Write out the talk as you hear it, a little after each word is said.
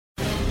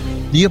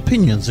The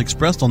opinions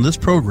expressed on this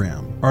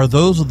program are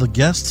those of the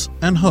guests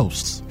and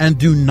hosts and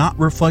do not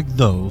reflect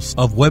those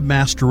of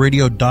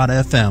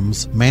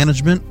WebmasterRadio.fm's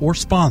management or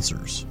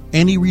sponsors.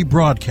 Any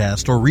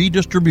rebroadcast or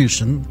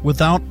redistribution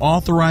without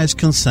authorized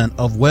consent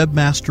of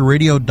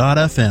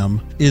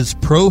WebmasterRadio.fm is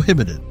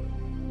prohibited.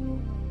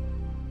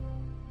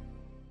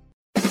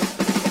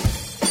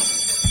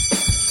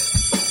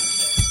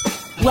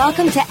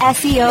 Welcome to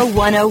SEO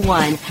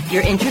 101,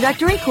 your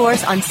introductory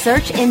course on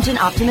search engine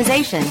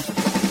optimization.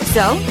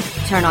 So,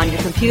 turn on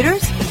your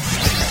computers,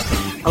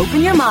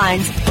 open your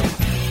minds,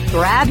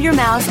 grab your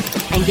mouse,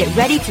 and get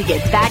ready to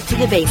get back to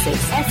the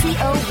basics.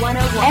 SEO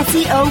 101.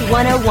 SEO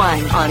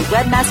 101 on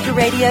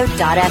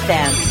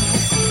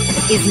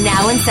WebmasterRadio.fm is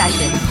now in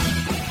session.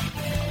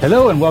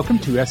 Hello and welcome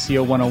to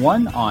SEO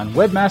 101 on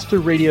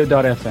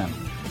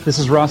WebmasterRadio.fm. This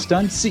is Ross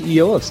Dunn,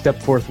 CEO of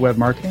Stepforth Web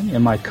Marketing,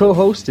 and my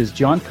co-host is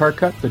John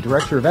Carcutt, the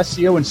Director of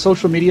SEO and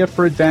Social Media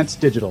for Advanced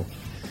Digital.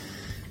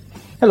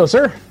 Hello,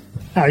 sir.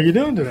 How are you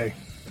doing today?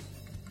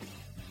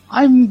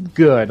 I'm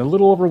good. A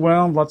little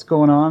overwhelmed, lots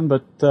going on,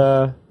 but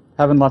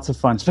having lots of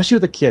fun, especially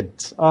with the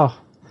kids. Oh,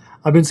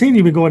 I've been seeing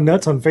you've been going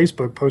nuts on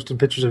Facebook, posting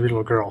pictures of your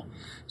little girl.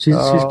 She's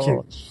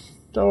cute.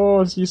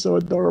 Oh, she's so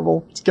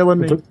adorable. It's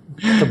killing me.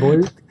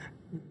 The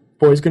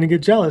boy's going to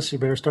get jealous. You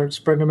better start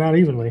spreading them out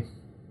evenly.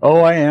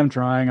 Oh, I am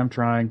trying. I'm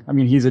trying. I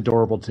mean, he's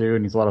adorable too,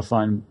 and he's a lot of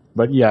fun.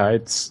 But yeah,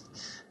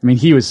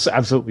 he was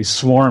absolutely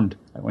swarmed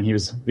when he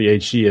was the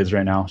age she is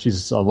right now.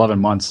 She's 11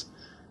 months.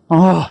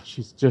 Oh,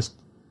 she's just,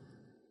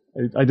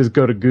 I just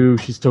go to goo.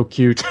 She's so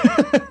cute.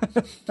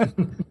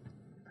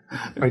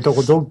 Right,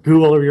 don't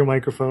goo all over your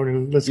microphone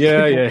and let's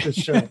get this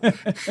show.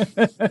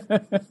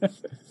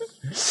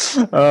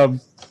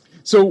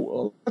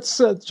 So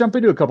let's jump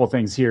into a couple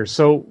things here.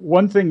 So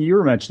one thing you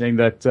were mentioning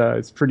that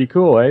it's pretty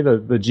cool,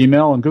 the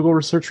Gmail and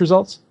Google search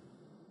results?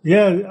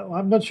 Yeah,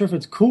 I'm not sure if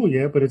it's cool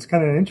yet, but it's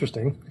kind of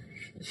interesting.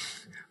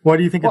 Why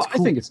do you think it's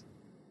cool?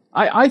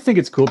 I think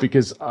it's cool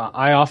because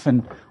I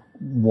often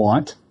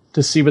want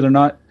to see whether or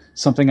not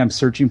something I'm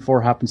searching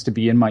for happens to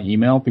be in my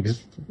email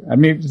because, I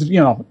mean,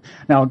 now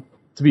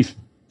to be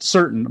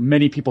certain,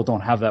 many people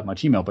don't have that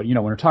much email, but,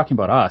 when we're talking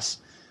about us,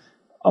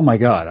 oh my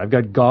God, I've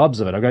got gobs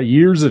of it. I've got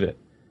years of it.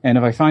 And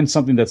if I find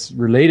something that's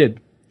related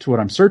to what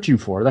I'm searching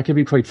for, that could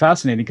be quite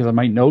fascinating because I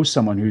might know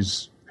someone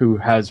who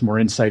has more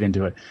insight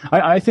into it.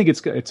 I think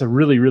it's a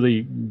really,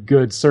 really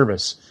good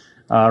service.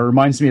 It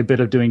reminds me a bit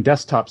of doing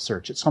desktop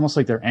search. It's almost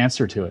like their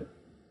answer to it.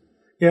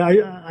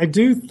 Yeah, I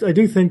do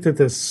think that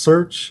the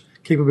search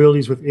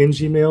capabilities within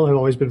Gmail have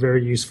always been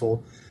very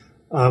useful.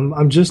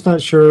 I'm just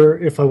not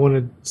sure if I want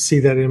to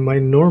see that in my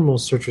normal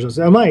search results.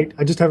 I might.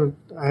 I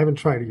haven't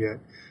tried it yet.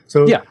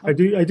 So yeah, I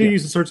do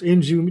use the search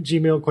in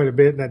Gmail quite a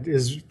bit, and that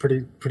is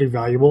pretty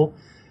valuable.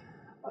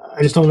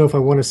 I just don't know if I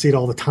want to see it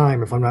all the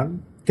time if I'm not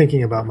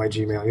thinking about my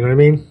Gmail. You know what I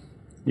mean?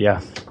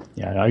 Yeah,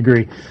 I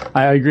agree.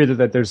 I agree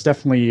that there's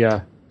definitely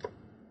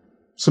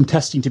some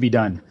testing to be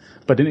done.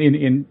 But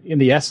in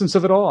the essence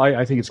of it all,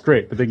 I think it's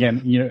great. But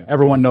again,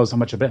 everyone knows how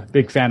much a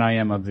big fan I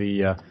am of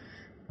the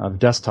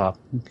desktop,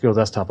 Google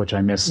Desktop, which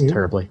I miss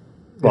terribly.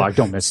 Well, I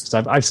don't miss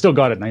it. I've still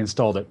got it, and I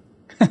installed it.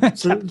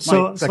 So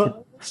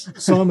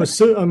I'm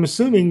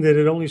assuming that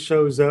it only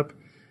shows up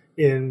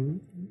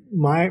from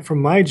my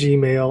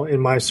Gmail in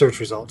my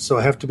search results. So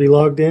I have to be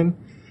logged in.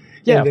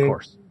 Yeah, of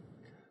course.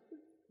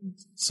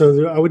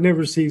 So I would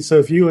never see. So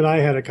if you and I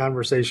had a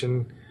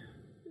conversation,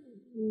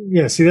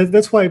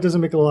 that's why it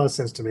doesn't make a lot of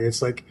sense to me.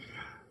 It's like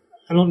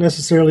I don't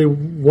necessarily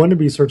want to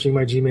be searching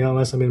my Gmail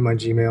unless I'm in my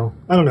Gmail.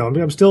 I don't know.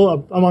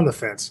 I'm on the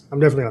fence. I'm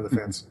definitely on the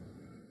fence.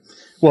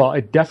 Well,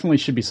 it definitely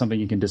should be something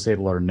you can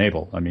disable or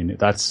enable. I mean,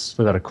 that's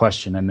without a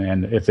question.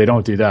 And if they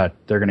don't do that,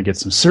 they're going to get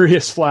some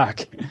serious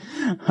flack.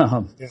 I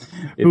saw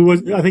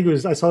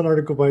an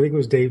article by, I think it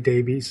was Dave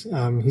Davies.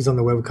 He's on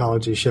the Web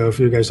Ecology show. If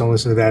you guys don't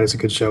listen to that, it's a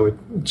good show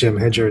with Jim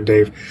Hedger and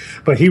Dave.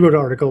 But he wrote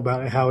an article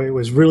about how it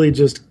was really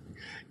just,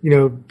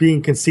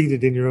 being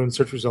conceited in your own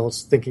search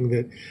results, thinking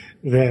that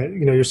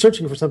you're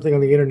searching for something on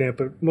the internet,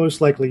 but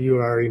most likely you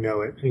already know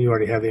it and you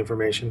already have the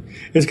information.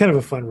 It's kind of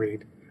a fun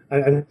read.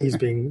 I think he's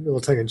being a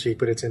little tongue-in-cheek,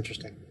 but it's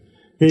interesting.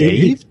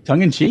 Dave?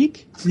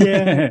 Tongue-in-cheek?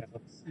 Yeah.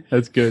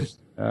 That's good.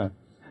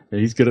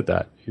 He's good at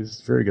that. He's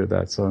very good at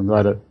that, so I'm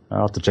glad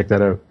I'll have to check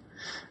that out.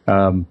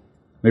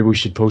 Maybe we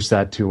should post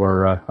that to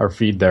our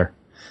feed there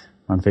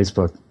on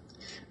Facebook.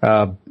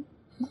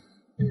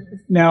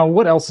 Now,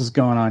 what else is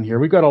going on here?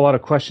 We've got a lot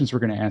of questions we're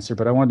going to answer,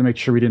 but I wanted to make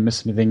sure we didn't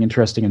miss anything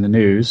interesting in the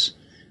news.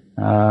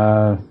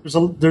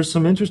 There's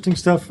some interesting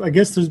stuff. I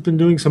guess there's been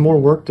doing some more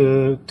work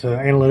to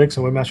analytics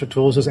and Webmaster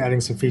Tools, just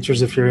adding some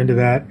features if you're into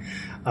that.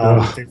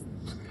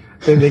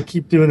 They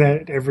keep doing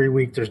that every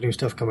week. There's new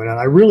stuff coming out.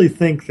 I really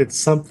think that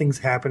something's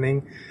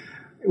happening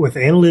with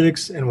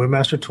analytics and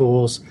Webmaster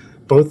Tools.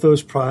 Both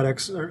those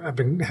products have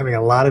been having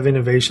a lot of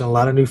innovation, a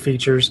lot of new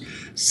features.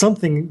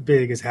 Something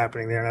big is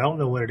happening there, and I don't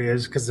know what it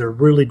is because they're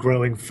really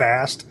growing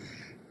fast.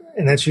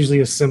 And that's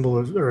usually a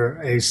symbol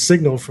or a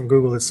signal from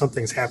Google that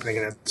something's happening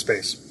in that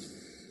space.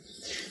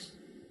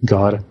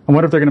 God, I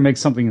wonder if they're going to make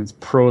something that's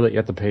pro that you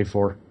have to pay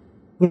for.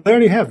 Well, they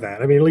already have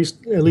that. I mean,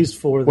 at least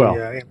for the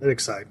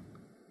analytics side.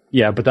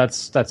 Yeah, but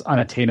that's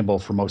unattainable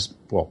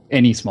for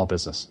any small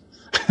business.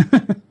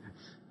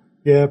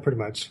 Yeah, pretty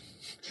much.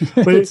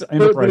 But it's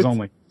enterprise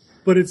only.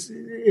 But it's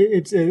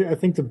I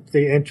think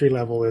the entry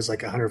level is like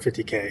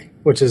 $150K,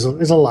 which is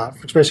a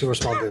lot, especially for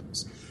small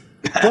business.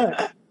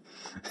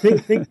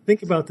 But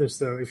think about this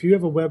though. If you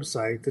have a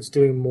website that's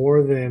doing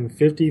more than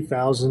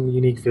 50,000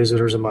 unique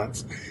visitors a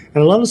month,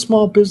 and a lot of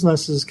small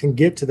businesses can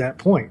get to that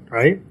point,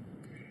 right?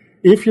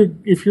 If your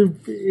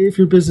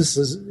business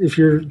is, if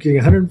you're getting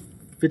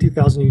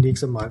 150,000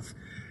 uniques a month,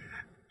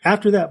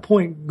 after that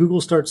point,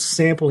 Google starts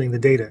sampling the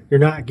data. You're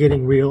not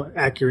getting real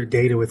accurate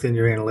data within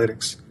your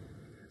analytics.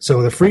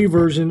 So the free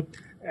version,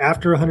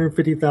 after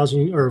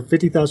 150,000 or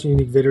 50,000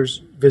 unique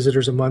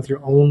visitors a month,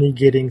 you're only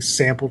getting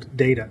sampled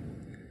data.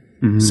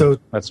 Mm-hmm. So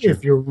that's true.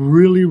 If you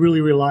really,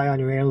 really rely on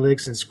your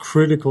analytics, it's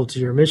critical to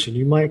your mission.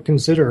 You might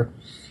consider,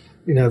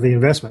 the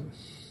investment.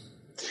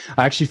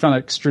 I actually found it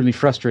extremely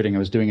frustrating. I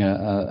was doing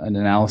an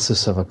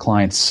analysis of a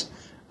client's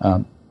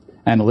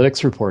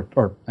analytics report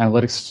or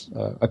analytics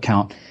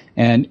account,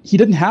 and he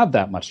didn't have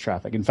that much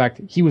traffic. In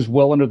fact, he was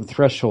well under the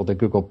threshold that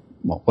Google,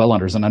 well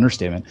under is an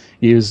understatement.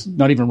 He was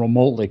not even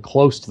remotely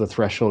close to the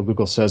threshold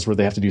Google says where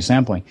they have to do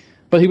sampling.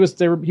 But he was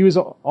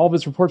all of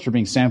his reports were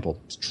being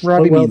sampled. It's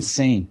driving me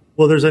insane.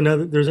 Well, there's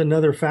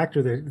another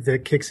factor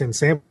that kicks in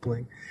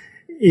sampling.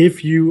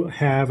 If you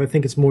have, I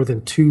think it's more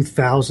than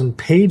 2,000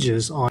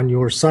 pages on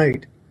your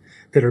site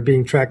that are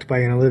being tracked by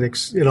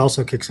analytics, it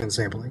also kicks in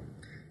sampling.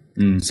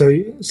 So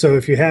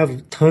if you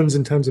have tons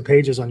and tons of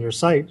pages on your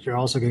site, you're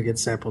also going to get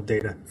sampled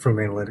data from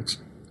analytics.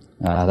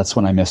 That's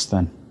when I missed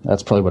then.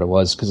 That's probably what it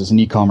was, because it's an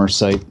e-commerce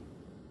site.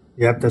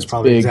 Yep, that's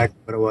probably exactly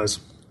what it was.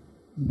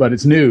 But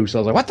it's new, so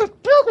I was like, what the?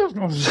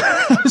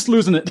 I was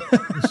losing it.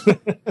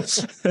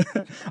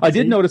 I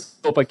did notice,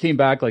 if I came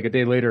back like a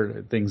day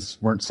later, things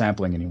weren't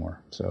sampling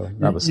anymore. So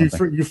that was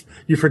something.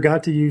 You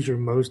forgot to use your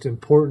most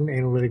important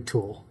analytic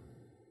tool,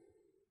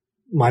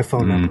 my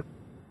phone number.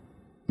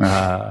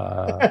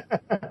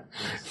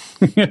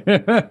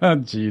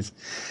 Jeez.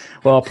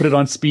 Well, I'll put it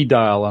on speed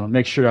dial. I'll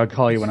make sure I'll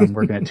call you when I'm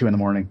working at 2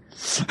 a.m.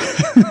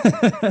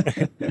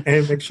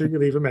 And make sure you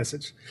leave a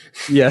message.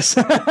 Yes.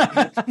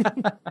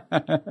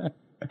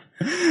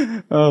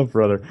 Oh,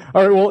 brother.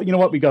 All right. Well, you know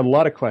what? We got a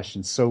lot of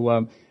questions.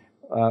 So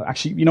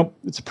actually,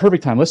 it's a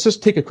perfect time. Let's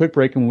just take a quick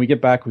break. And when we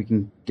get back, we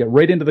can get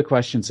right into the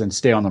questions and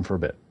stay on them for a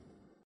bit.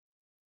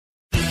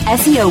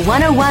 SEO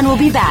 101 will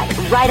be back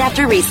right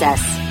after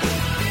recess.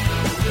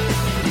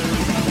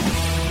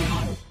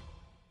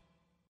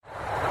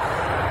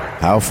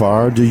 How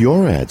far do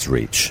your ads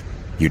reach?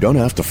 You don't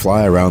have to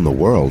fly around the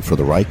world for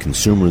the right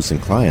consumers and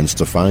clients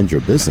to find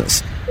your business.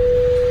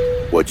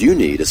 What you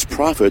need is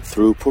profit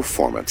through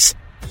performance.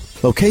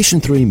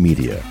 Location 3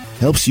 Media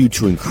helps you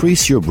to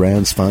increase your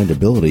brand's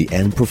findability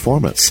and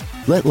performance.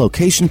 Let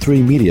Location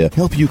 3 Media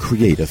help you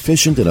create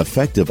efficient and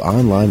effective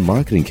online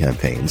marketing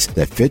campaigns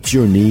that fit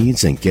your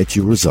needs and get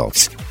you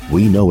results.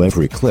 We know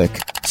every click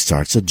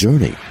starts a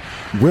journey.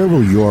 Where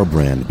will your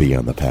brand be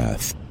on the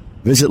path?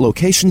 Visit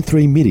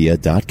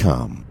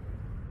location3media.com.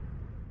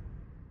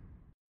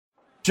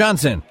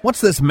 Johnson,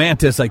 what's this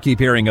Mantis I keep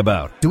hearing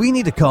about? Do we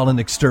need to call an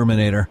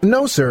exterminator?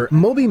 No, sir.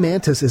 Moby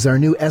Mantis is our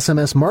new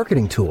SMS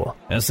marketing tool.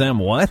 SM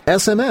what?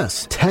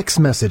 SMS, text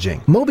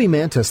messaging. Moby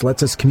Mantis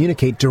lets us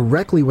communicate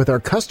directly with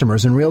our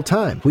customers in real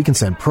time. We can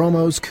send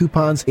promos,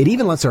 coupons. It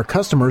even lets our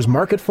customers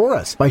market for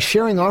us by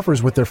sharing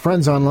offers with their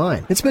friends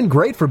online. It's been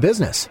great for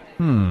business.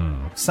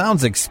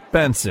 Sounds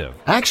expensive.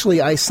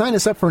 Actually, I signed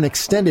us up for an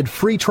extended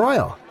free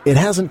trial. It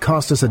hasn't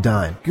cost us a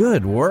dime.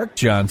 Good work,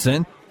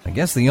 Johnson. I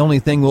guess the only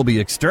thing we'll be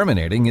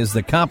exterminating is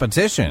the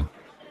competition.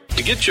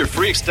 To get your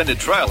free extended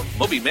trial of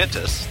Moby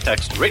Mantis,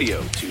 text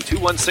radio to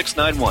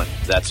 21691.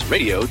 That's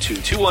radio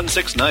to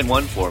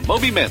 21691 for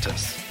Moby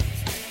Mantis.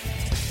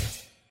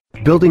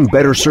 Building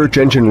better search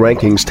engine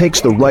rankings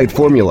takes the right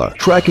formula.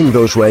 Tracking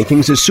those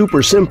rankings is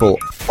super simple.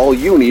 All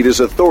you need is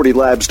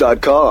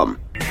authoritylabs.com.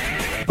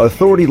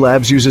 Authority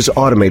Labs uses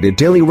automated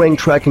daily rank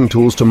tracking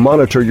tools to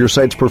monitor your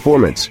site's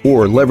performance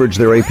or leverage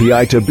their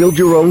API to build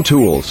your own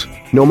tools.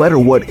 No matter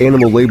what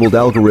animal-labeled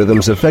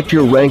algorithms affect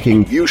your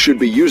ranking, you should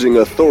be using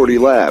Authority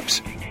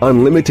Labs.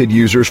 Unlimited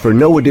users for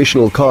no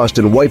additional cost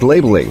and white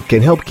labeling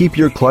can help keep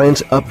your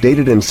clients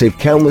updated and save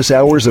countless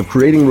hours of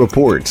creating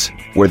reports.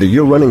 Whether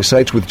you're running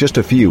sites with just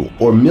a few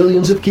or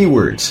millions of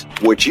keywords,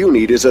 what you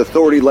need is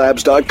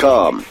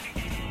authoritylabs.com.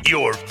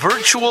 Your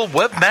virtual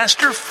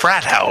webmaster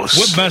frat house.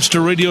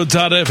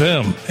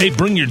 Webmasterradio.fm. Hey,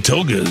 bring your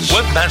togas.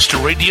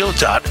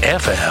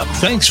 Webmasterradio.fm.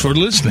 Thanks for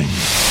listening.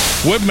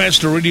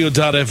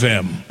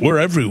 Webmasterradio.fm. We're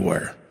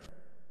everywhere.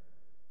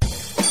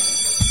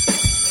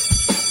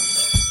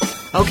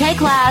 Okay,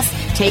 class,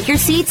 take your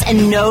seats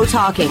and no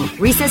talking.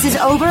 Recess is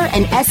over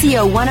and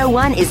SEO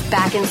 101 is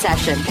back in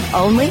session,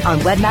 only on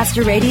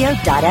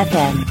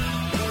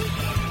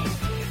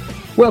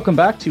webmasterradio.fm. Welcome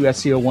back to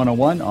SEO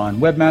 101 on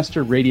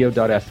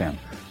webmasterradio.fm.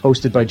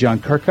 Hosted by John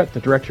Carcutt, the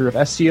Director of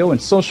SEO and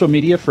Social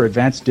Media for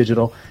Advanced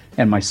Digital,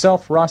 and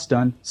myself, Ross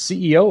Dunn,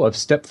 CEO of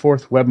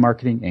Stepforth Web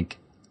Marketing, Inc.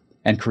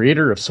 and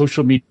creator of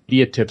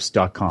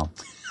socialmediatips.com.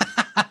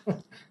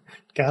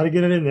 Got to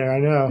get it in there, I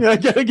know. Yeah,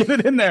 got to get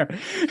it in there.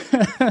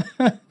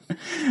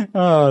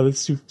 Oh,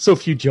 there's so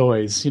few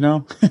joys, you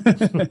know?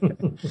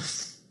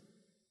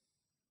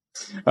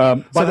 So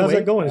how's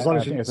that going? As long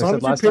as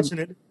you're pitching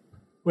it.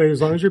 Wait,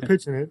 as long as you're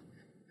pitching it,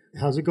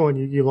 how's it going?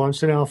 You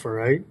launched an alpha,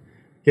 right?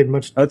 Getting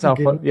much. That's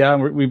alpha. Yeah,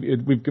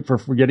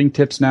 we're getting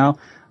tips now.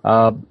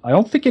 I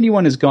don't think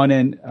anyone has gone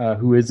in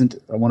who isn't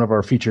one of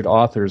our featured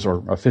authors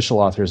or official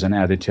authors and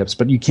added tips,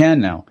 but you can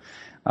now.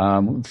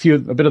 A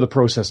bit of the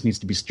process needs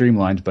to be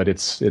streamlined, but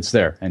it's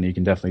there, and you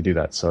can definitely do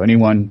that. So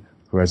anyone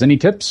who has any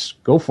tips,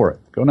 go for it.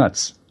 Go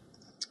nuts.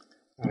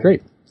 Right.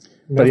 Great.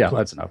 But yeah,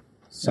 that's enough.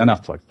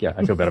 Enough plug. Yeah,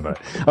 I feel better about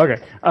it.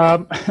 Okay.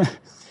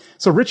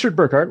 So Richard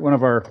Burkhart, one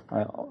of our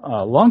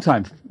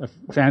longtime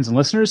fans and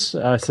listeners,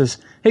 says,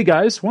 "Hey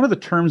guys, one of the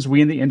terms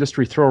we in the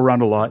industry throw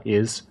around a lot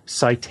is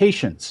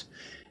citations.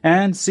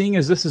 And seeing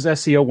as this is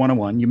SEO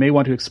 101, you may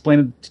want to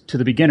explain to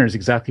the beginners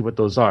exactly what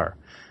those are.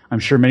 I'm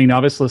sure many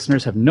novice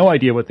listeners have no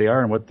idea what they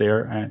are and what they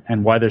are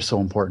and why they're so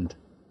important."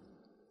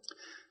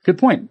 Good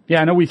point.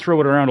 Yeah, I know we throw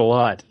it around a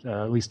lot.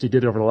 At least we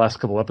did over the last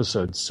couple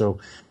episodes. So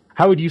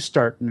how would you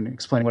start and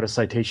explain what a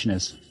citation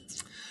is?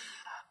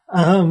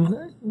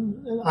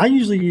 I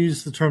usually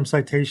use the term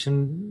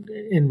citation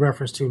in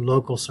reference to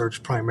local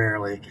search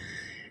primarily.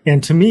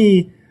 And to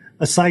me,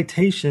 a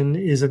citation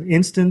is an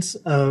instance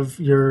of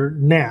your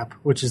NAP,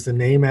 which is the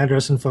name,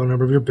 address, and phone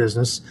number of your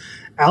business,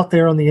 out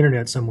there on the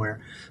internet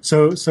somewhere.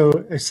 So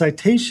a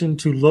citation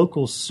to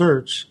local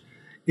search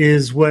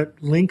is what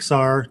links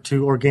are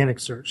to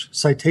organic search.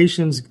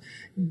 Citations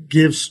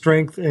give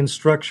strength and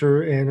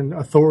structure and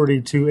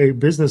authority to a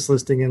business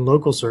listing in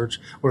local search,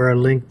 where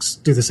links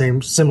do the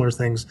similar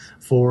things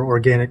for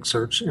organic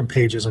search and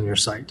pages on your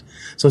site.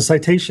 So a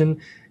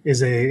citation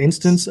is a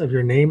instance of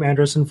your name,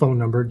 address, and phone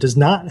number. Does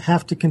not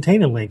have to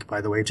contain a link, by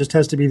the way. It just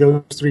has to be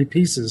those three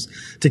pieces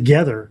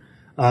together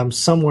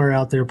somewhere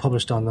out there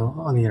published on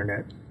the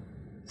internet.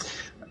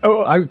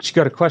 Oh, I just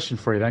got a question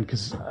for you then,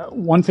 because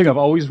one thing I've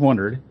always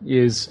wondered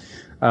is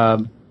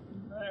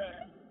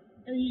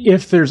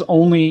if there's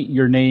only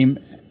your name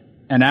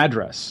and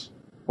address,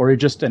 or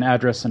just an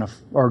address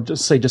or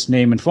just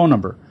name and phone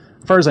number.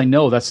 As far as I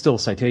know, that's still a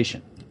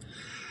citation.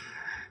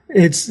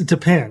 It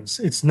depends.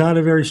 It's not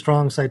a very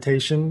strong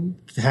citation.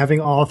 Having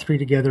all three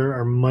together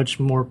are much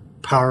more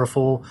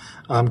powerful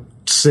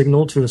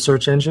signal to the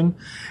search engine.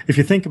 If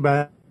you think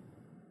about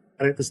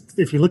it,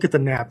 if you look at the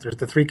NAP, there's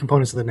the three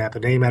components of the NAP: the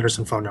name, address,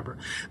 and phone number.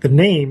 The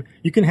name,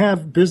 you can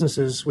have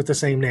businesses with the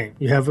same name.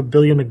 You have a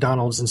billion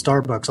McDonald's and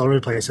Starbucks all over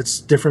the place. It's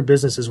different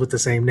businesses with the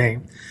same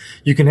name.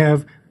 You can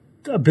have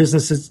a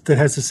business that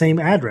has the same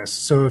address.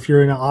 So if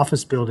you're in an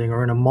office building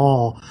or in a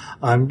mall,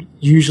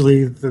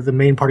 usually the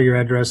main part of your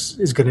address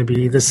is going to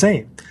be the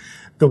same.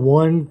 The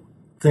one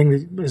thing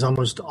that is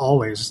almost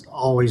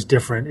always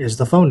different is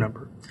the phone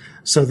number.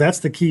 So that's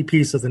the key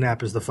piece of the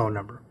NAP, is the phone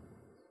number.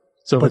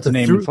 So if it's a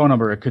name and phone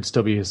number, it could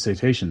still be a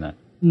citation then.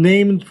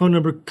 Name and phone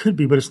number could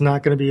be, but it's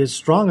not going to be as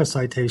strong a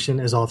citation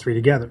as all three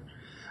together.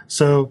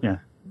 So, yeah.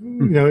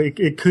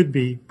 It could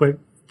be, but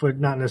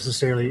not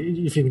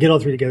necessarily. If you can get all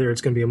three together,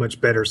 it's going to be a much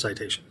better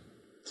citation.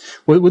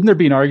 Well, wouldn't there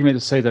be an argument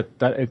to say that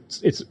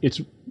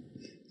it's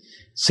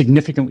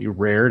significantly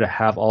rare to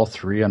have all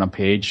three on a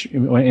page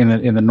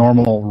in the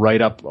normal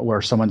write-up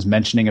where someone's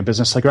mentioning a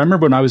business? Like I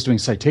remember when I was doing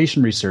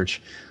citation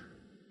research.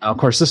 Of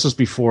course, this was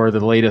before the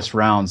latest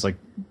rounds. Like,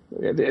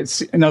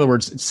 in other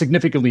words, it's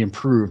significantly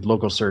improved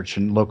local search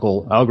and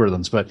local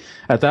algorithms. But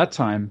at that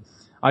time,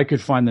 I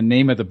could find the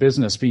name of the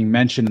business being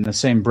mentioned in the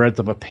same breadth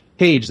of a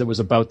page that was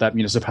about that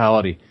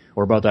municipality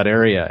or about that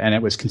area, and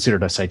it was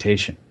considered a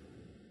citation.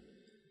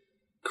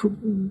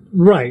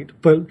 Right,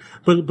 but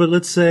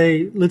let's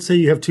say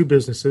you have two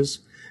businesses.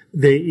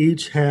 They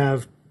each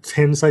have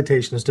 10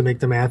 citations to make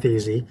the math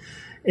easy,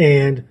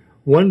 and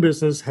one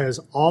business has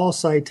all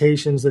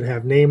citations that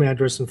have name,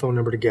 address, and phone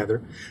number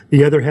together.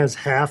 The other has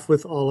half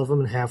with all of them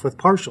and half with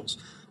partials.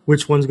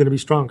 Which one's going to be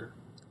stronger?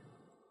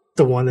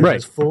 The one that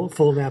has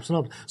full naps and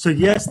all. So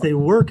yes, they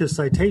work as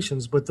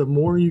citations, but the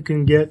more you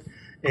can get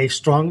the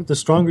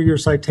stronger your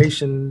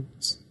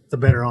citations, the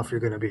better off you're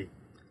going to be.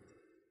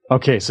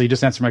 Okay, so you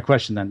just answered my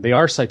question then. They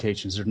are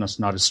citations; they're just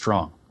not as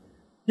strong.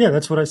 Yeah,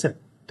 that's what I said.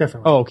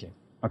 Definitely. Oh, okay.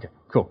 Okay,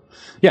 cool.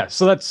 Yeah,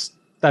 so that's.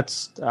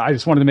 I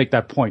just wanted to make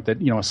that point that,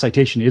 a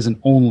citation isn't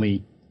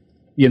only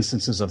the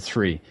instances of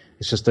three.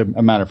 It's just a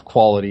matter of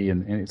quality,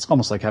 and it's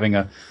almost like having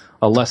a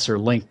lesser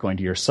link going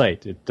to your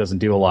site. It doesn't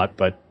do a lot,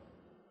 but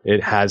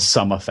it has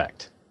some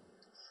effect.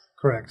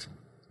 Correct.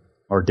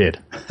 Or did.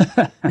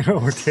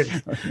 Or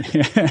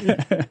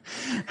did.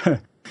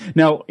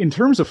 Now, in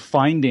terms of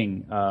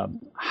finding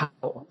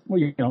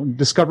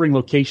discovering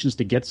locations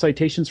to get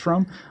citations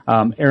from,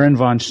 Aaron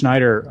von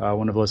Schneider,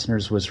 one of the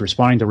listeners, was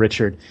responding to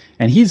Richard,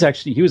 and he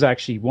was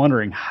actually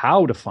wondering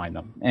how to find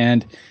them.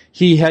 And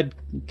he had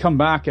come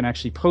back and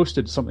actually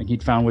posted something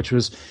he'd found, which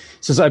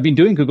says, I've been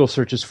doing Google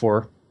searches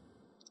for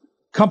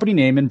company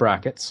name in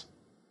brackets,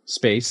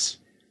 space,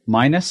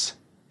 minus,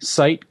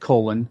 site,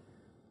 colon,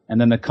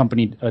 and then the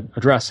company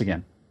address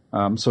again.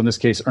 So in this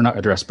case, or not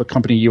address, but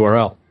company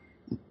URL.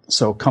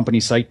 So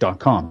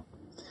companysite.com.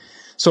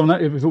 So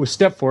if it was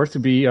Stepforth, it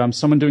would be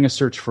someone doing a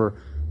search for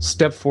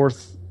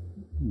Stepforth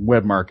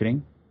web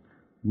marketing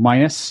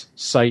minus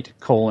site :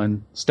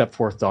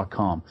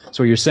 Stepforth.com.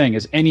 So what you're saying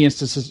is any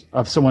instances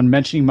of someone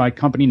mentioning my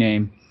company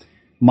name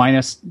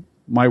minus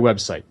my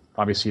website.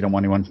 Obviously, you don't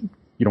want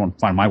to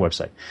find my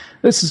website.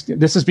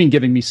 This has been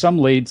giving me some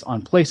leads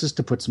on places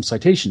to put some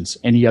citations.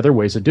 Any other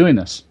ways of doing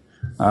this?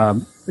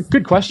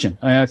 Good question.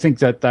 I think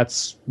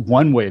that's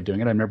one way of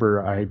doing it. I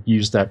remember I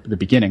used that at the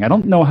beginning. I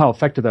don't know how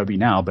effective that would be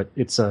now, but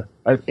it's a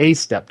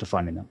step to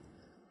finding them.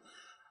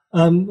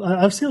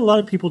 I've seen a lot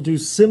of people do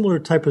similar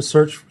type of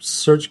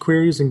search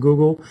queries in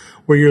Google,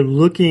 where you're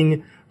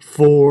looking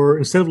for,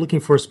 instead of looking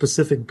for a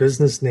specific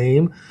business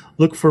name,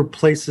 look for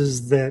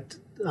places that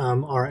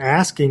are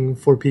asking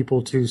for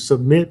people to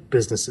submit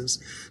businesses.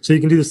 So you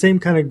can do the same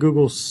kind of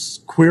Google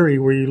query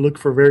where you look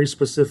for very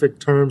specific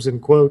terms and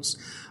quotes,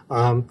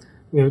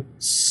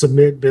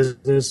 submit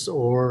business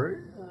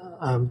or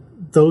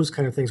those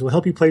kind of things will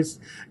help you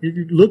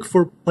you look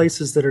for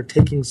places that are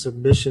taking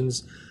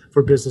submissions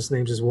for business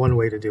names is one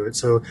way to do it.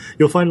 So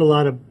you'll find a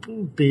lot of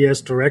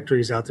BS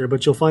directories out there,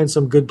 but you'll find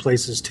some good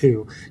places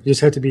too. You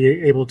just have to be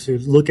able to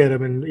look at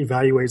them and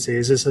evaluate, say,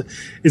 is this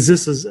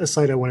a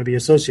site I want to be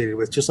associated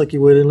with, just like you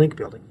would in link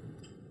building.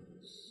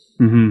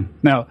 Mm-hmm.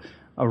 Now,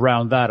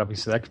 around that,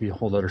 obviously, that could be a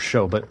whole other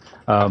show, but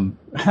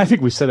I think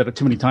we've said that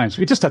too many times.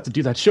 We just have to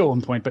do that show at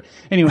one point. But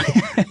anyway,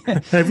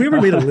 have we ever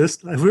made a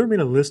list? Have we ever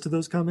made a list of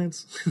those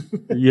comments?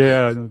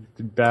 Yeah,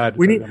 bad.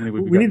 We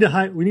need to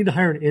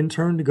hire an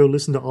intern to go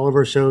listen to all of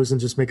our shows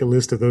and just make a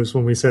list of those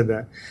when we said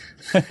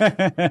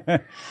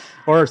that.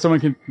 Or someone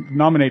can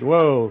nominate.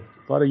 Whoa,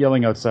 a lot of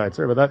yelling outside.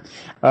 Sorry about that.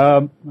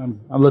 I'm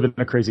living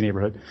in a crazy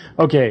neighborhood.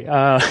 Okay.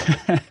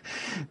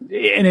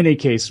 In any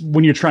case,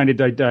 when you're trying to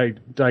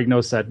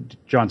diagnose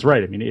that, John's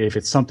right. I mean, if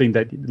it's something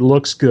that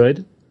looks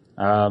good,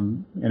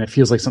 and it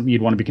feels like something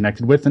you'd want to be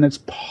connected with, then it's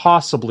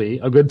possibly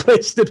a good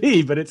place to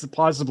be, but it's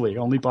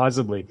only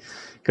possibly,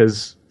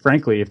 because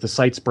frankly, if the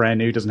site's brand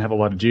new, doesn't have a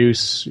lot of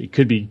juice, it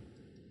could be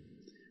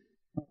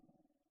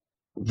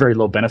very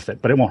low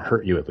benefit, but it won't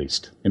hurt you, at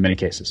least in many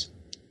cases.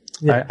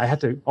 Yeah. I had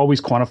to always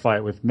quantify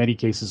it with many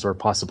cases or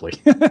possibly,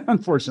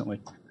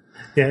 unfortunately.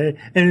 Yeah,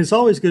 and it's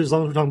always good, as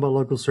long as we're talking about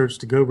local search,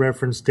 to go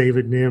reference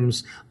David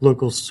Nim's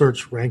local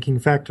search ranking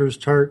factors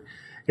chart.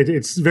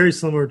 It's very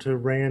similar to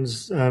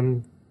Rand's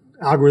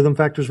algorithm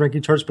factors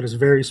ranking charts, but it's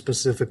very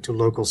specific to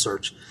local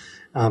search.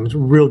 It's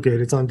real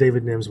good. It's on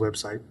David Nim's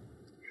website.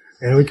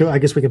 And I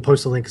guess we can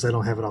post a link because I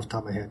don't have it off the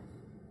top of my head.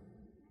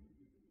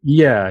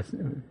 Yeah,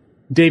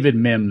 David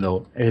Mim,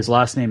 though, his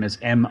last name is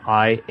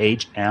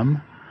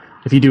M-I-H-M.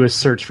 If you do a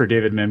search for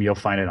David Mim, you'll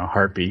find it in a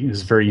heartbeat.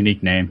 It's a very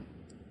unique name.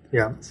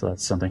 Yeah. So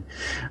that's something.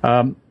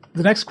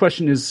 The next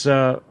question is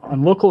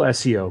on local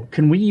SEO.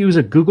 Can we use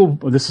a Google?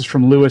 This is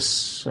from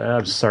Lewis.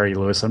 Sorry,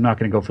 Lewis. I'm not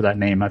going to go for that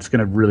name. That's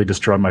going to really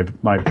destroy my.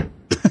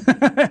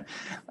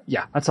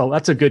 Yeah, that's all.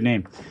 That's a good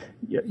name.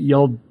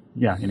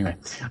 Yeah. Anyway,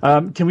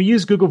 can we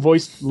use Google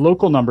Voice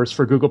local numbers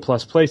for Google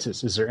Plus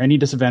places? Is there any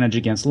disadvantage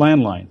against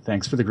landline?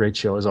 Thanks for the great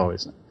show as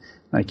always.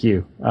 Thank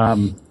you.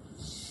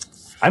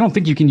 I don't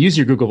think you can use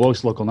your Google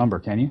Voice local number,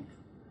 can you?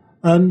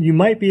 You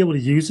might be able to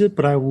use it,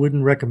 but I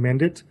wouldn't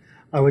recommend it.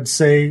 I would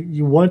say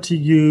you want to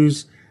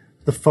use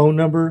the phone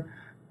number.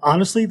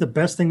 Honestly, the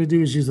best thing to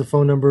do is use the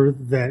phone number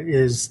that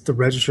is the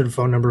registered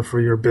phone number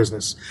for your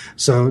business.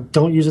 So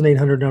don't use an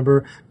 800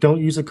 number. Don't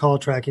use a call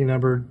tracking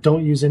number.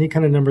 Don't use any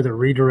kind of number that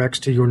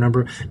redirects to your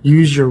number.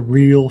 Use your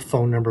real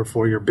phone number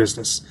for your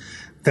business.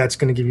 That's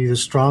going to give you the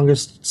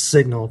strongest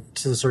signal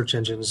to the search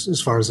engines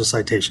as far as the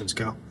citations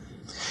go.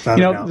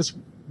 This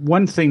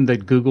one thing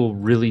that Google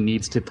really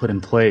needs to put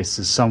in place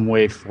is some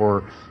way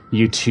for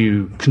you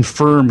to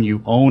confirm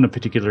you own a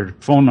particular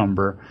phone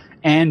number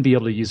and be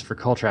able to use it for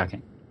call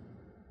tracking.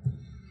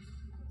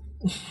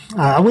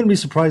 I wouldn't be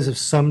surprised if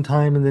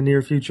sometime in the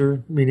near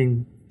future,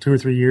 meaning 2 or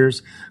 3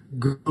 years,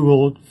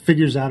 Google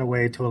figures out a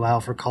way to allow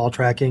for call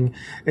tracking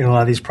in a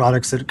lot of these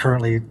products that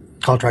currently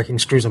call tracking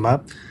screws them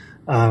up.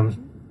 I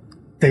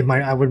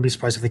wouldn't be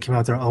surprised if they came out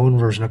with their own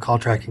version of call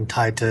tracking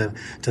tied to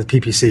the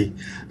PPC.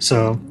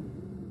 So,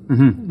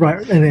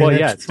 right.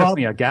 It's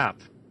definitely a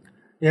gap.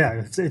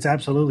 Yeah, it's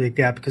absolutely a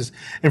gap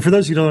and for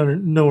those who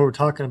don't know what we're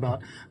talking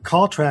about,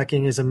 call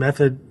tracking is a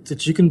method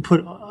that you can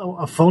put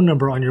a phone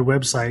number on your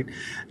website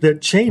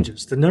that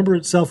changes. The number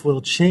itself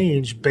will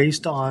change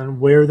based on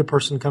where the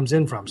person comes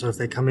in from. So if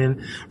they come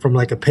in from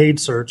like a paid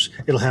search,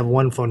 it'll have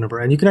one phone number,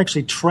 and you can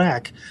actually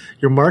track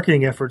your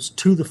marketing efforts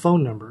to the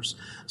phone numbers.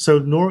 So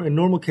in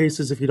normal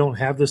cases, if you don't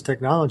have this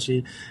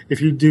technology, if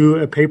you do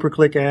a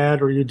pay-per-click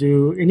ad or you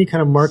do any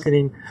kind of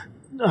marketing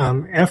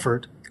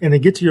effort, and they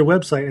get to your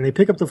website and they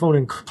pick up the phone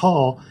and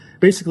call,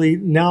 basically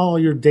now all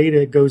your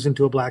data goes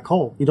into a black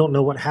hole. You don't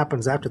know what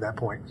happens after that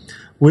point.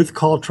 With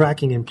call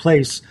tracking in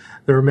place,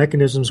 there are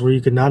mechanisms where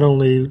you can not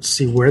only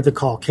see where the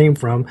call came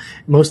from,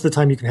 most of the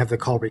time you can have the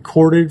call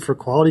recorded for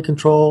quality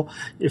control.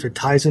 If it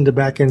ties into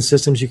back-end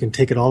systems, you can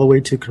take it all the way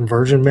to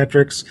conversion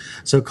metrics.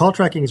 So call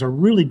tracking is a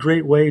really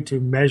great way to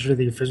measure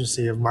the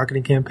efficiency of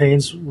marketing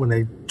campaigns when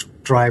they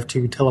drive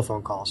to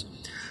telephone calls.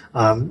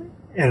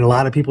 And a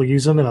lot of people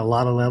use them at a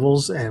lot of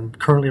levels. And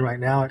currently right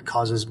now it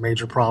causes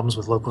major problems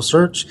with local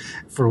search,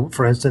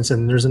 for instance,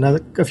 and there's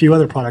a few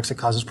other products it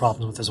causes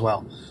problems with as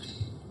well.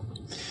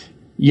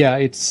 Yeah,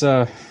 it's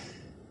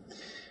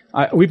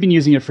we've been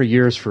using it for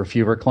years for a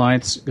few of our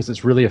clients because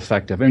it's really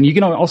effective. And you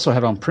can also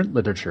have it on print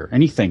literature.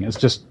 Anything. It's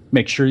just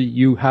make sure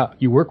you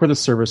work with a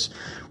service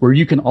where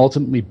you can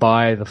ultimately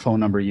buy the phone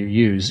number you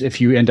use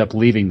if you end up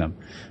leaving them.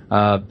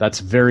 That's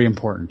very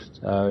important.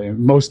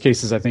 In most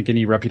cases, I think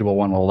any reputable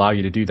one will allow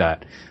you to do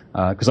that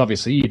because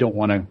obviously you don't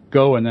want to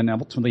go and then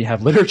ultimately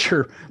have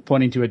literature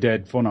pointing to a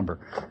dead phone number.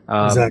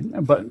 Exactly.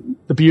 But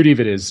the beauty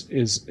of it is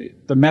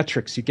the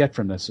metrics you get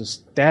from this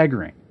is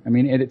staggering. I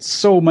mean, it's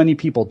so many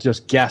people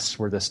just guess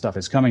where this stuff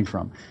is coming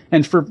from.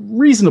 And for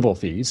reasonable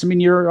fees, I mean,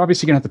 you're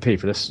obviously going to have to pay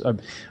for this.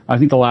 I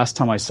think the last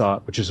time I saw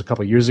it, which was a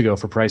couple of years ago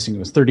for pricing, it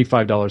was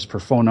 $35 per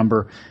phone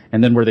number.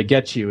 And then where they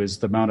get you is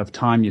the amount of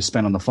time you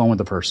spend on the phone with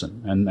the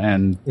person.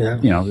 And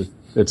you know,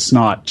 it's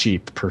not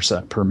cheap per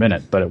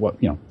minute, but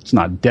it's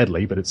not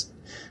deadly, but it's,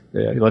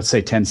 let's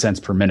say 10 cents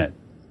per minute,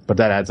 but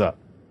that adds up.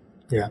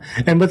 Yeah,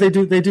 but they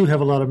do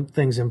have a lot of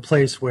things in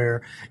place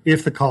where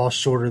if the call is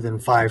shorter than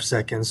 5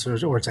 seconds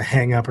or it's a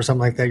hang up or something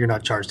like that, you're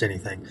not charged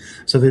anything.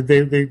 So this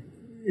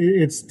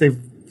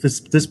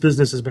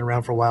business has been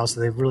around for a while,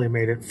 so they've really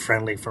made it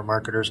friendly for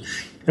marketers.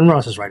 And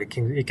Ross is right;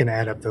 it can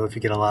add up though if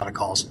you get a lot of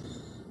calls.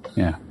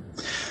 Yeah.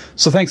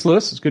 So thanks,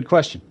 Lewis. It's a good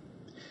question.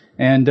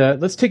 And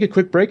let's take a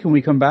quick break. When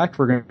we come back,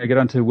 we're going to get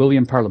on to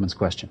William Parliament's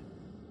question.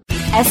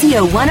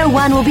 SEO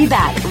 101 will be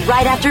back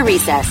right after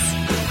recess.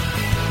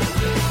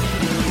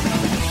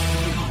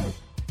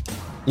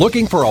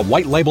 Looking for a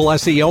white label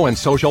SEO and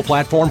social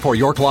platform for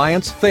your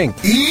clients? Think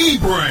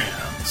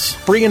eBrands.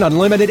 Free and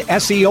unlimited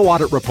SEO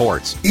audit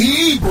reports.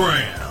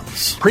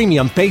 eBrands.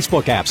 Premium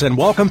Facebook apps and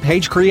welcome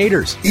page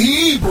creators.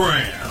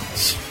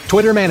 eBrands.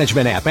 Twitter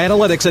management app,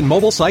 analytics, and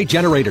mobile site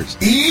generators.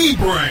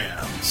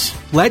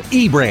 eBrands. Let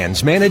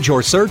eBrands manage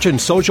your search and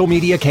social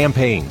media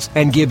campaigns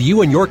and give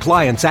you and your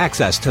clients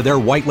access to their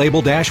white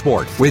label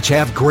dashboard, which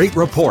have great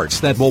reports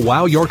that will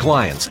wow your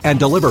clients and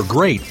deliver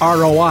great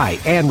ROI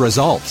and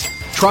results.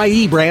 Try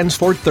eBrands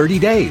for 30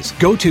 days.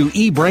 Go to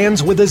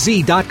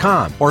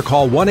eBrandsWithAZ.com or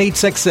call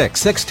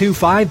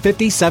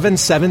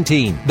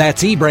 1-866-625-5717.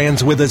 That's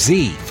eBrands with a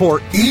Z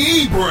for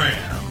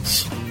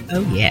eBrands.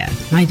 Oh yeah,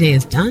 my day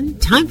is done.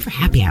 Time for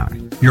happy hour.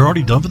 You're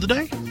already done for the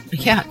day?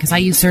 Yeah, because I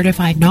use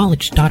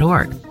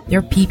CertifiedKnowledge.org.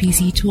 Their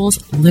PPC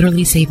tools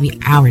literally save me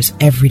hours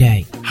every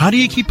day. How do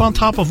you keep on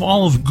top of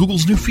all of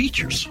Google's new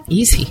features?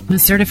 Easy.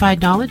 With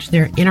Certified Knowledge,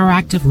 their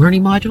interactive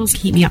learning modules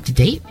keep me up to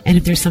date. And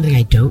if there's something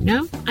I don't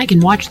know, I can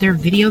watch their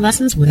video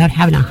lessons without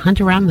having to hunt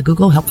around the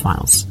Google help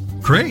files.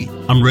 Great.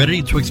 I'm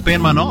ready to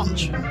expand my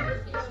knowledge.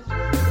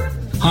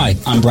 Hi,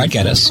 I'm Brett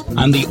Geddes.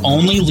 I'm the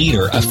only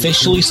leader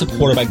officially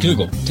supported by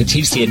Google to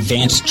teach the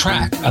advanced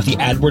track of the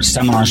AdWords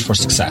Seminars for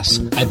Success.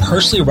 I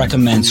personally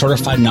recommend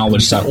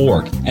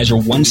CertifiedKnowledge.org as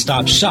your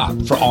one-stop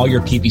shop for all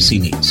your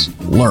PPC needs.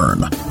 Learn,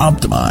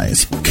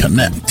 optimize,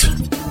 connect.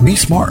 Be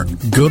smart.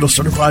 Go to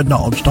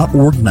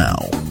CertifiedKnowledge.org now.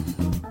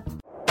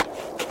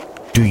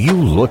 Do you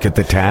look at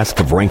the task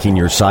of ranking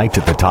your site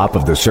at the top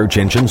of the search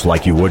engines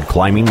like you would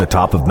climbing the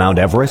top of Mount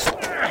Everest?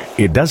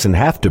 It doesn't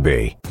have to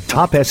be.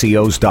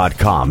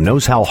 TopSEOs.com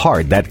knows how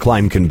hard that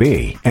climb can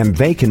be, and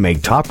they can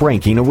make top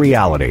ranking a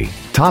reality.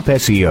 Top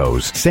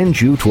SEOs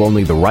sends you to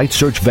only the right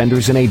search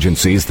vendors and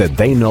agencies that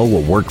they know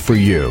will work for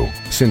you.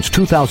 Since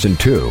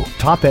 2002,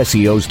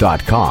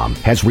 TopSEOs.com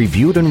has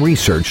reviewed and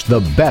researched the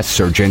best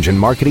search engine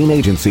marketing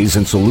agencies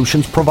and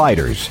solutions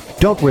providers.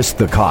 Don't risk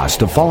the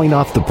cost of falling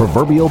off the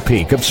proverbial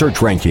peak of search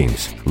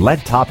rankings.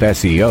 Let Top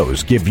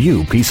SEOs give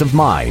you peace of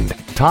mind.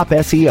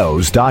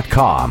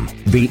 TopSEOs.com,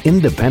 the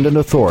independent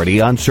authority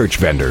on search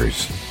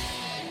vendors.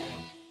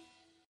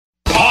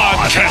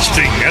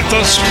 Podcasting at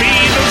the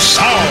speed of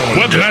sound.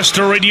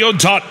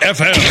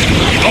 WebmasterRadio.fm,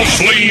 the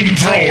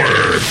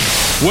flamethrower.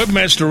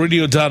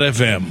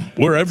 WebmasterRadio.fm,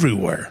 we're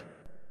everywhere.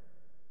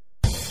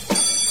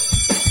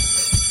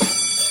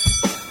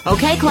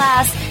 Okay,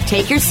 class,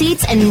 take your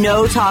seats and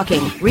no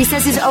talking.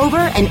 Recess is over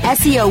and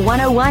SEO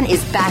 101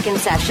 is back in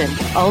session,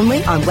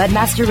 only on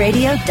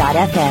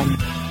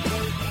WebmasterRadio.fm.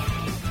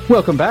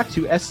 Welcome back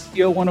to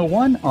SEO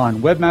 101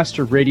 on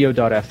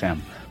WebmasterRadio.fm,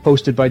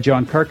 hosted by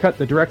John Carcutt,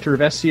 the Director of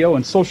SEO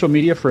and Social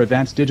Media for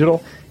Advanced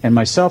Digital, and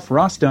myself,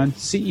 Ross Dunn,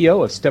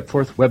 CEO of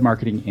Stepforth Web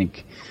Marketing,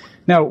 Inc.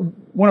 Now,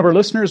 one of our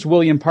listeners,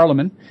 William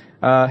Parliament,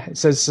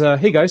 says,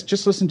 hey guys,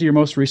 just listen to your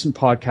most recent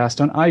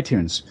podcast on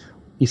iTunes.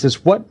 He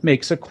says, what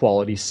makes a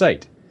quality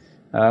site?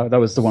 That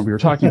was the one we were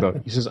talking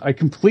about. He says, I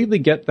completely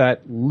get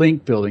that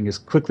link building is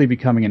quickly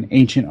becoming an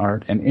ancient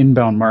art and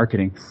inbound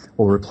marketing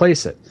will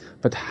replace it.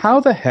 But how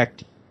the heck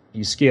do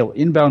you scale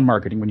inbound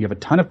marketing when you have a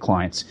ton of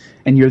clients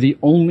and you're the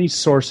only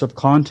source of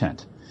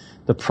content?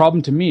 The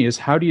problem to me is,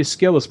 how do you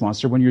scale this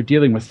monster when you're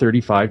dealing with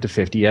 35 to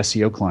 50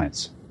 SEO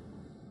clients?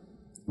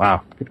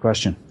 Wow, good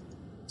question.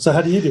 So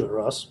how do you do it,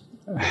 Ross?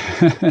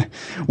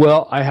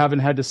 Well, I haven't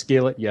had to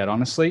scale it yet,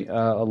 honestly.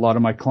 A lot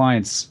of my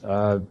clients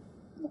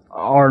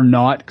are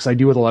not, because I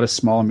deal with a lot of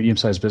small and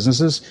medium-sized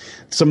businesses.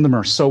 Some of them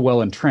are so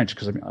well entrenched,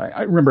 because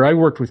I remember I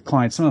worked with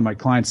clients, some of my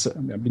clients,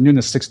 I've been doing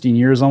this 16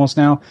 years almost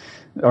now,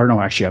 or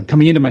no, actually, I'm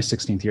coming into my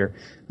 16th year.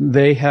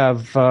 They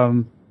have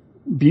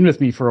been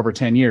with me for over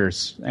 10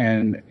 years,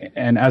 and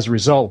as a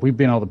result, we've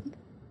been able to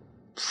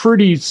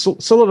pretty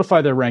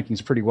solidify their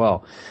rankings pretty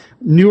well.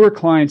 Newer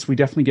clients, we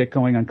definitely get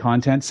going on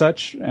content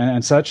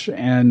and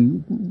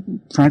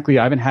frankly,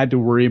 I haven't had to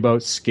worry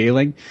about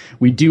scaling.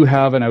 We do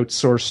have an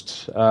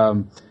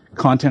outsourced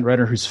content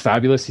writer who's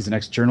fabulous. He's an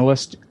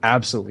ex-journalist,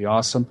 absolutely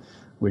awesome,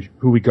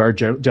 who we guard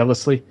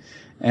jealously.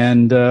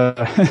 And,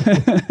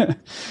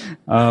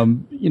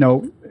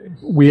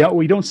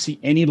 we don't see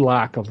any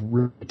lack of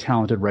really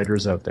talented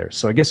writers out there.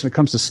 So I guess when it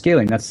comes to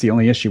scaling, that's the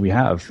only issue we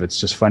have. It's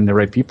just finding the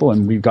right people,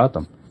 and we've got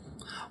them.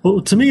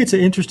 Well, to me, it's an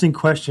interesting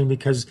question,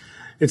 because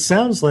it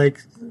sounds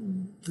like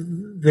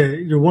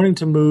that you're wanting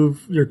to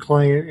move your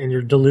client and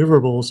your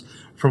deliverables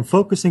from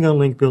focusing on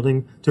link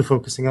building to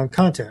focusing on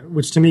content,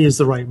 which to me is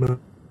the right move.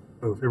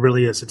 It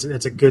really is.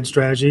 It's a good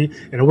strategy,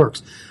 and it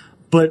works.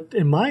 But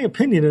in my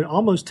opinion, it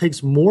almost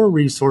takes more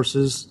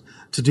resources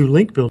to do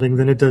link building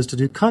than it does to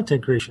do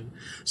content creation.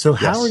 So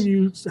how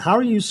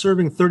are you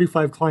serving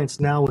 35 clients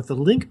now with the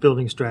link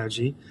building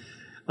strategy?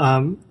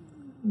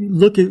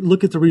 Look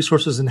at the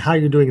resources and how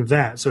you're doing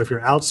that. So if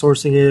you're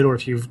outsourcing it, or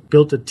if you've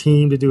built a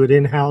team to do it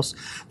in-house,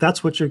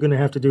 that's what you're going to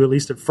have to do, at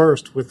least at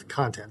first, with the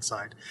content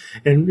side.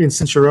 And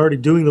since you're already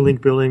doing the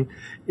link building,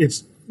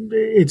 it's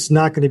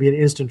not going to be an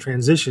instant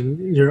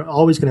transition. You're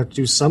always going to have to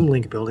do some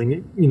link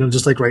building.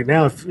 Just like right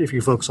now, if you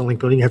focus on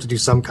link building, you have to do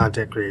some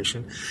content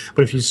creation.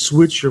 But if you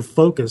switch your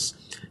focus,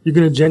 you're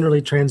going to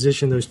generally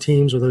transition those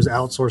teams or those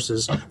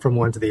outsources from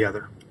one to the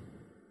other.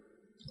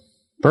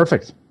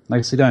 Perfect.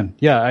 Nicely done.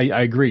 Yeah,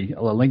 I agree.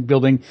 Link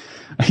building,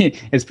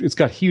 it's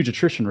got huge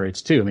attrition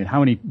rates too. I mean, how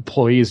many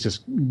employees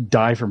just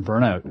die from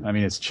burnout? I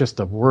mean, it's just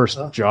the worst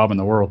job in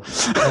the world.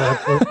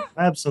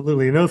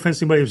 Absolutely. No offense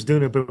to anybody who's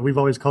doing it, but we've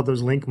always called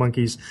those link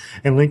monkeys,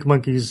 and link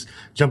monkeys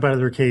jump out of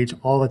their cage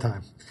all the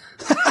time.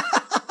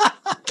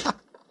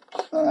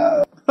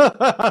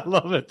 I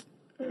love it.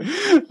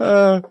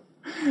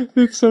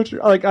 It's so true.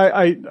 Like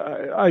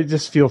I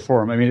just feel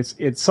for them. I mean,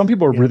 it's some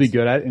people are really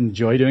good at it,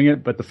 enjoy doing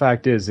it, but the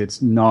fact is,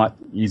 it's not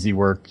easy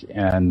work,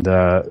 and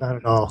not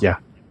at all. Yeah,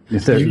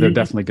 they're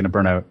definitely going to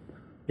burn out.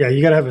 Yeah,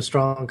 you got to have a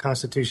strong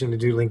constitution to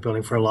do link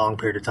building for a long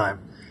period of time.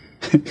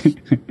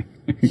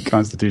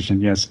 Constitution,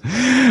 yes.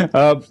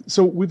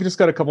 So we've just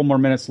got a couple more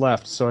minutes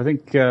left. So I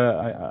think,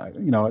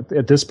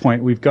 at this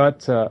point, we've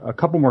got a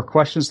couple more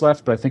questions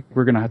left, but I think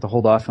we're going to have to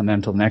hold off on them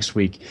until next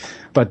week.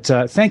 But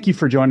thank you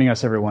for joining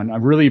us, everyone. I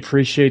really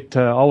appreciate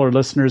all our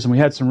listeners, and we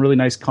had some really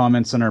nice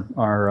comments on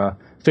our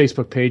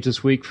Facebook page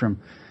this week from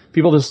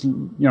people just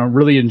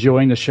really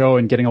enjoying the show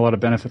and getting a lot of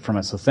benefit from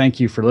it. So thank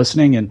you for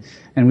listening, and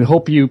we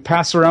hope you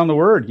pass around the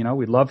word.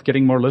 We love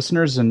getting more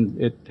listeners,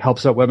 and it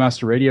helps out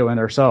Webmaster Radio and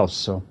ourselves.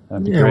 So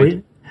that'd be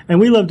great.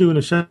 We love doing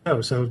the show.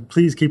 So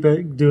please keep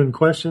doing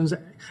questions.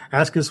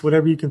 Ask us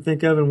whatever you can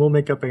think of, and we'll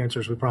make up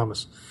answers. We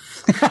promise.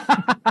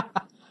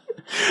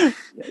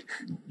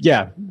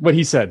 Yeah, what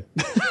he said.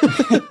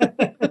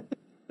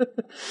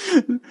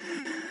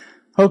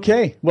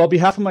 Okay. Well, on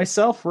behalf of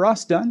myself,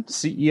 Ross Dunn,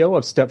 CEO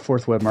of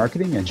Stepforth Web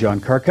Marketing, and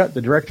John Carcutt,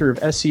 the Director of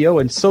SEO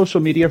and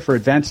Social Media for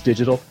Advanced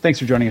Digital, thanks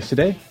for joining us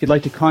today. If you'd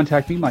like to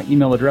contact me, my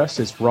email address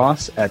is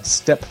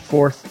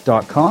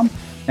ross@stepforth.com,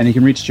 and you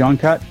can reach John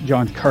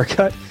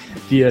Carcutt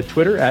via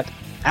Twitter at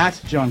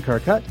John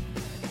Carcutt.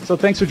 So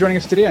thanks for joining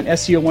us today on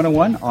SEO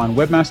 101 on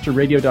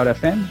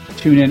webmasterradio.fm.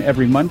 Tune in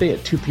every Monday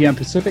at 2 p.m.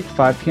 Pacific,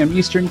 5 p.m.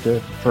 Eastern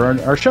for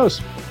our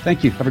shows.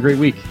 Thank you. Have a great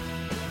week.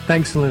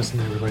 Thanks for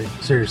listening, everybody.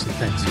 Seriously,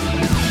 thanks.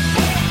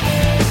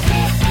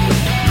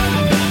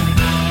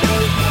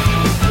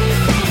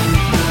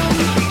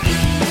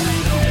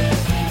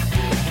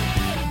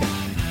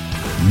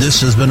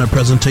 This has been a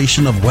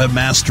presentation of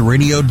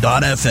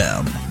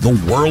WebmasterRadio.fm, the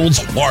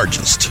world's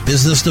largest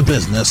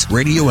business-to-business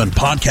radio and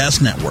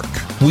podcast network.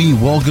 We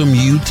welcome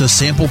you to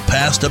sample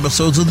past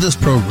episodes of this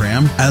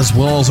program, as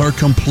well as our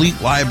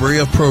complete library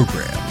of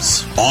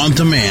programs, on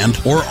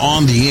demand or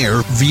on the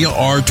air via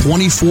our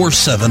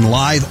 24/7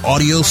 live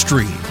audio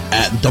stream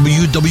at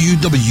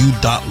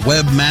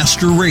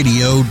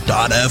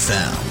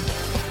www.webmasterradio.fm.